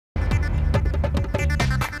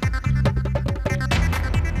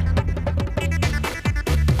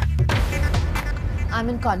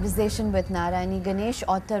in conversation with Narayani Ganesh,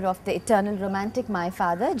 author of The Eternal Romantic, My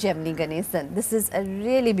Father, Gemini Ganesan. This is a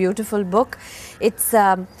really beautiful book. It's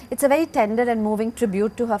a very tender and moving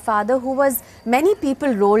tribute to her father, who was many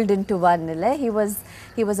people rolled into one. He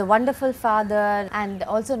was a wonderful father and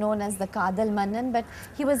also known as the Kadal Manan, but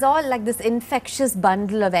he was all like this infectious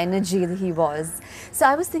bundle of energy that he was. So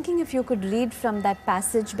I was thinking if you could read from that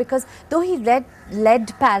passage, because though he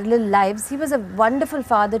led parallel lives, he was a wonderful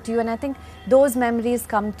father to you, and I think those memories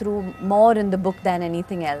come through more in the book than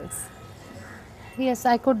anything else. Yes,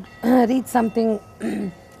 I could read something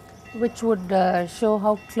which would show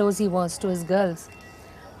how close he was to his girls.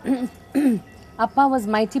 Appa was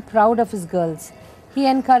mighty proud of his girls. He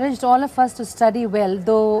encouraged all of us to study well,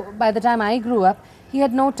 though by the time I grew up, he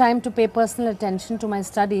had no time to pay personal attention to my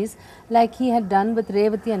studies like he had done with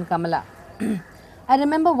Revati and Kamala. I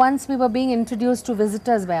remember once we were being introduced to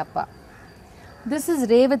visitors by Appa. This is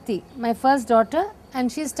Revati, my first daughter,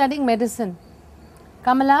 and she is studying medicine.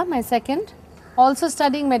 Kamala, my second, also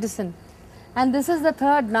studying medicine. And this is the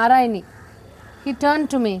third, Narayani. He turned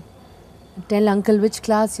to me, "Tell uncle which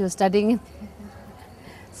class you are studying in."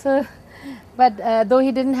 But though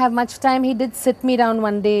he didn't have much time, he did sit me down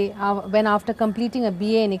one day when, after completing a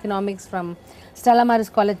BA in economics from Stella Maris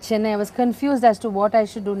College, Chennai, I was confused as to what I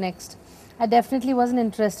should do next. I definitely wasn't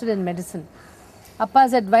interested in medicine.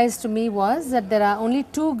 Appa's advice to me was that there are only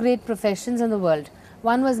two great professions in the world.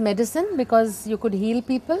 One was medicine, because you could heal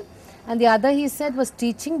people, and the other, he said, was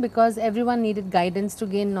teaching, because everyone needed guidance to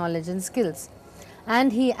gain knowledge and skills.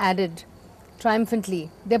 And he added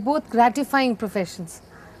triumphantly, they're both gratifying professions.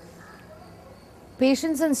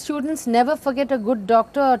 Patients and students never forget a good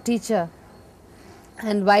doctor or teacher.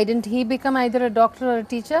 And why didn't he become either a doctor or a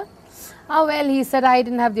teacher? Oh well, he said, I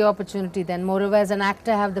didn't have the opportunity then. Moreover, as an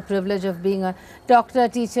actor, I have the privilege of being a doctor,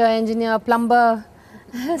 teacher, engineer, plumber,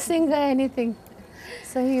 singer, anything.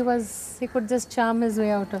 So he could just charm his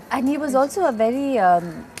way out of it. And he was also a very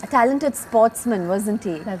talented sportsman, wasn't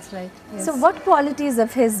he? That's right. Yes. So what qualities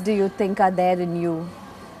of his do you think are there in you?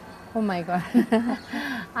 Oh my God!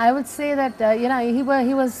 I would say that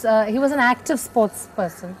he was an active sports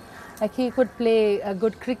person. Like, he could play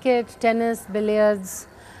good cricket, tennis, billiards.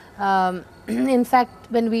 In fact,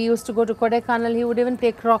 when we used to go to Kodaikanal, he would even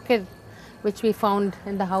play croquet, which we found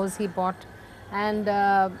in the house he bought. And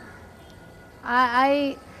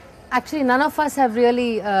I actually, none of us have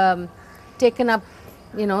really taken up,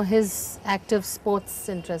 his active sports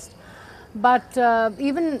interest. But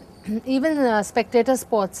even spectator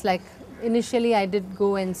sports, like initially I did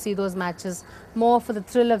go and see those matches more for the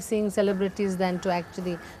thrill of seeing celebrities than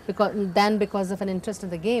because of an interest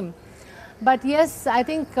in the game. But yes, I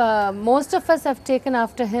think most of us have taken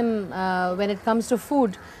after him when it comes to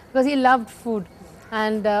food, because he loved food.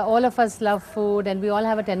 And all of us love food, and we all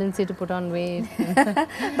have a tendency to put on weight.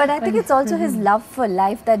 But I think it's also his love for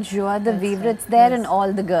life, that joie de vivre. It's there in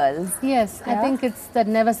all the girls. Yes, yeah? I think it's that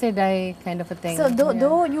never say die kind of a thing. So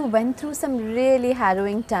though you went through some really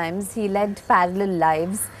harrowing times, he led parallel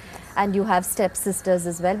lives, and you have stepsisters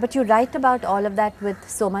as well, but you write about all of that with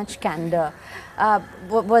so much candor.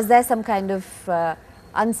 Was there some kind of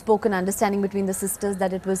unspoken understanding between the sisters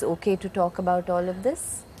that it was okay to talk about all of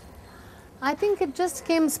this? I think it just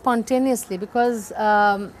came spontaneously, because,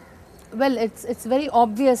 well, it's very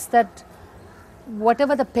obvious that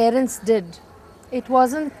whatever the parents did, it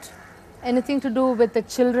wasn't anything to do with the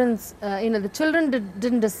children's, the children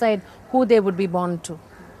didn't decide who they would be born to.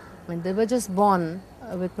 I mean, they were just born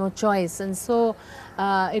with no choice, and so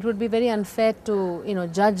it would be very unfair to,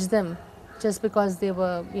 judge them just because they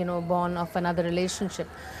were, born of another relationship.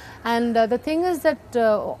 And the thing is that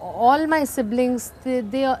all my siblings,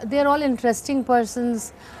 they're all interesting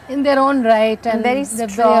persons in their own right, and very they're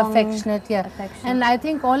strong, very affectionate. Yeah, and I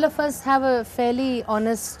think all of us have a fairly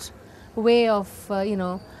honest way of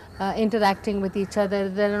interacting with each other.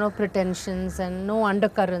 There are no pretensions and no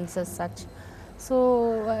undercurrents as such.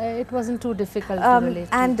 So it wasn't too difficult to relate.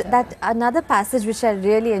 And that another passage which I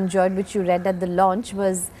really enjoyed, which you read at the launch,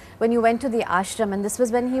 was when you went to the ashram, and this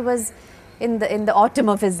was when he was in the autumn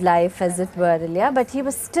of his life, as it were, Ilya, but he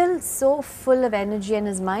was still so full of energy, and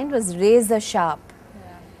his mind was razor sharp.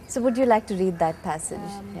 Yeah. So would you like to read that passage?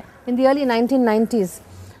 Yeah. In the early 1990s,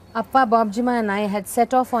 Appa, Babjima and I had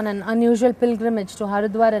set off on an unusual pilgrimage to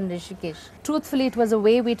Haridwar and Rishikesh. Truthfully, it was a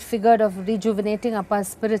way we'd figured of rejuvenating Appa's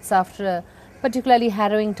spirits after a particularly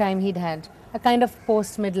harrowing time he'd had, a kind of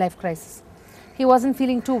post-midlife crisis. He wasn't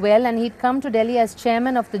feeling too well, and he'd come to Delhi as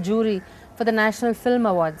chairman of the jury for the National Film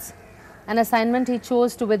Awards, an assignment he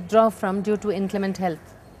chose to withdraw from due to inclement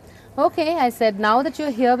health. Okay, I said, now that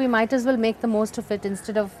you're here, we might as well make the most of it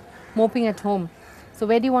instead of moping at home. So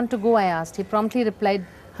where do you want to go, I asked. He promptly replied,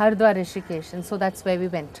 Haridwar, Rishikesh, and so that's where we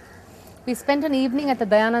went. We spent an evening at the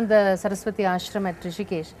Dayananda Saraswati Ashram at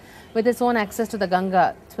Rishikesh with its own access to the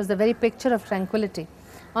Ganga. It was the very picture of tranquility.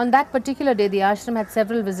 On that particular day, the ashram had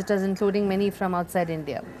several visitors, including many from outside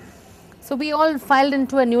India. So we all filed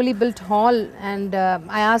into a newly built hall, and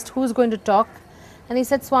I asked who's going to talk, and he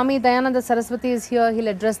said, Swami Dayananda Saraswati is here, he'll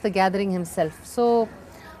address the gathering himself. So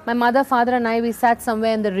my mother, father and I, we sat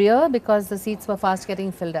somewhere in the rear because the seats were fast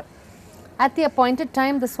getting filled up. At the appointed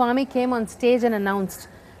time, the Swami came on stage and announced,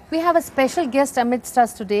 we have a special guest amidst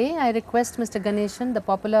us today. I request Mr. Ganeshan, the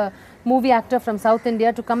popular movie actor from South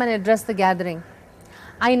India, to come and address the gathering.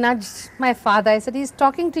 I nudged my father. I said, he's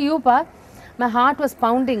talking to you, Pa. My heart was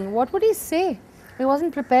pounding. What would he say? I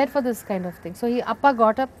wasn't prepared for this kind of thing. So Appa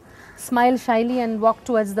got up, smiled shyly and walked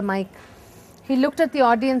towards the mic. He looked at the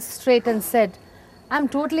audience straight and said, I'm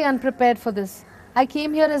totally unprepared for this. I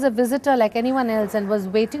came here as a visitor like anyone else and was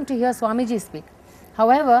waiting to hear Swamiji speak.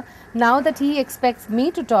 However, now that he expects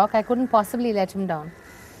me to talk, I couldn't possibly let him down.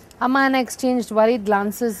 Amma and I exchanged worried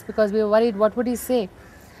glances because we were worried what would he say.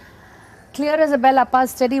 Clear as a bell,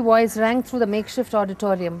 Appa's steady voice rang through the makeshift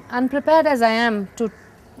auditorium. Unprepared as I am to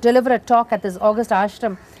deliver a talk at this august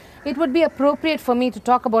ashram, it would be appropriate for me to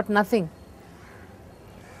talk about nothing.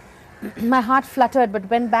 My heart fluttered but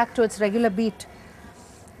went back to its regular beat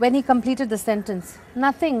when he completed the sentence.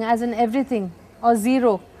 Nothing as in everything, or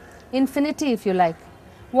zero, infinity if you like.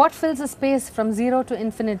 What fills a space from zero to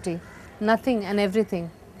infinity? Nothing and everything.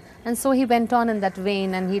 And so he went on in that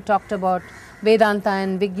vein, and he talked about Vedanta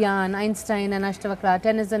and Vigyan, Einstein and Ashtavakra,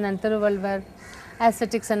 Tennyson and Thiruvalvar,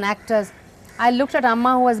 aesthetics and actors. I looked at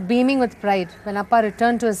Amma, who was beaming with pride. When Appa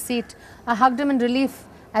returned to his seat, I hugged him in relief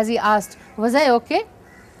as he asked, was I okay?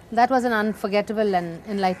 That was an unforgettable and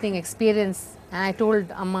enlightening experience, and I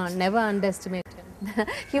told Amma, never underestimate him.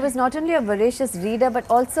 He was not only a voracious reader but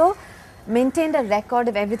also maintained a record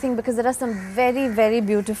of everything, because there are some very, very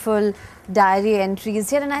beautiful diary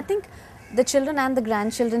entries here, and I think the children and the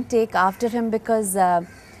grandchildren take after him, because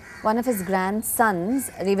one of his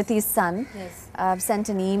grandsons, Revati's son, Yes. sent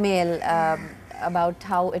an email about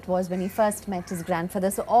how it was when he first met his grandfather.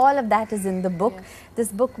 So all of that is in the book. Yes.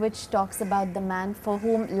 This book which talks about the man for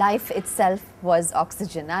whom life itself was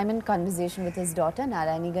oxygen. I'm in conversation with his daughter,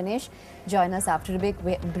 Narayani Ganesh. Join us after a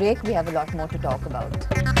break. We have a lot more to talk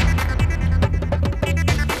about.